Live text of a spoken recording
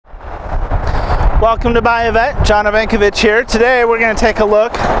Welcome to Buyavette, John Ivankovich here. Today we're going to take a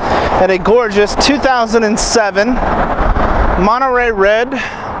look at a gorgeous 2007 Monterey Red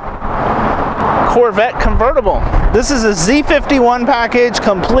Corvette Convertible. This is a Z51 package,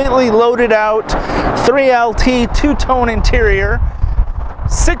 completely loaded out, 3LT, two-tone interior,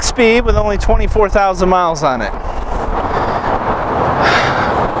 6-speed with only 24,000 miles on it.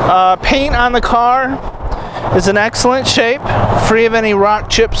 Paint on the car is in excellent shape, free of any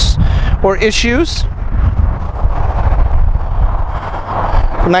rock chips or issues.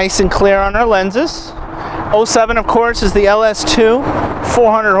 Nice and clear on our lenses. 07, of course, is the LS2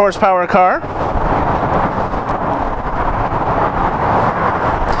 400 horsepower car.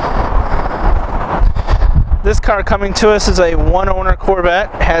 This car coming to us is a one-owner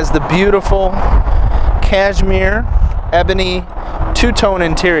Corvette. Has the beautiful Cashmere Ebony two-tone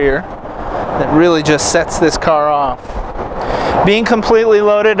interior that really just sets this car off. Being completely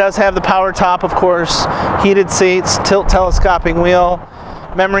loaded, does have the power top, of course, heated seats, tilt telescoping wheel,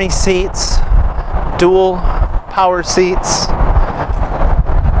 memory seats, dual power seats.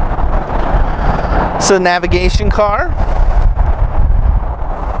 It's a navigation car.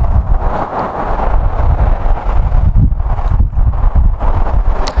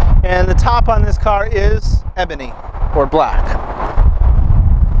 And the top on this car is ebony or black.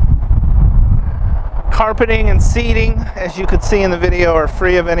 Carpeting and seating, as you could see in the video, are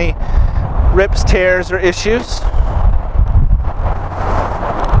free of any rips, tears, or issues.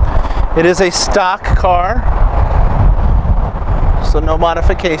 It is a stock car, so no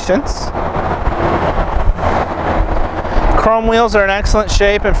modifications. Chrome wheels are in excellent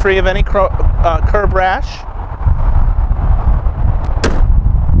shape and free of any curb rash.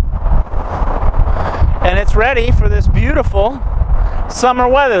 And it's ready for this beautiful summer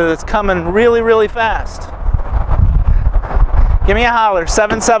weather that's coming really fast. Give me a holler,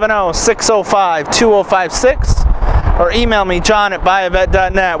 770-605-2056, or email me,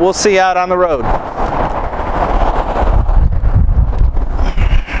 John@buyavette.net. We'll see you out on the road.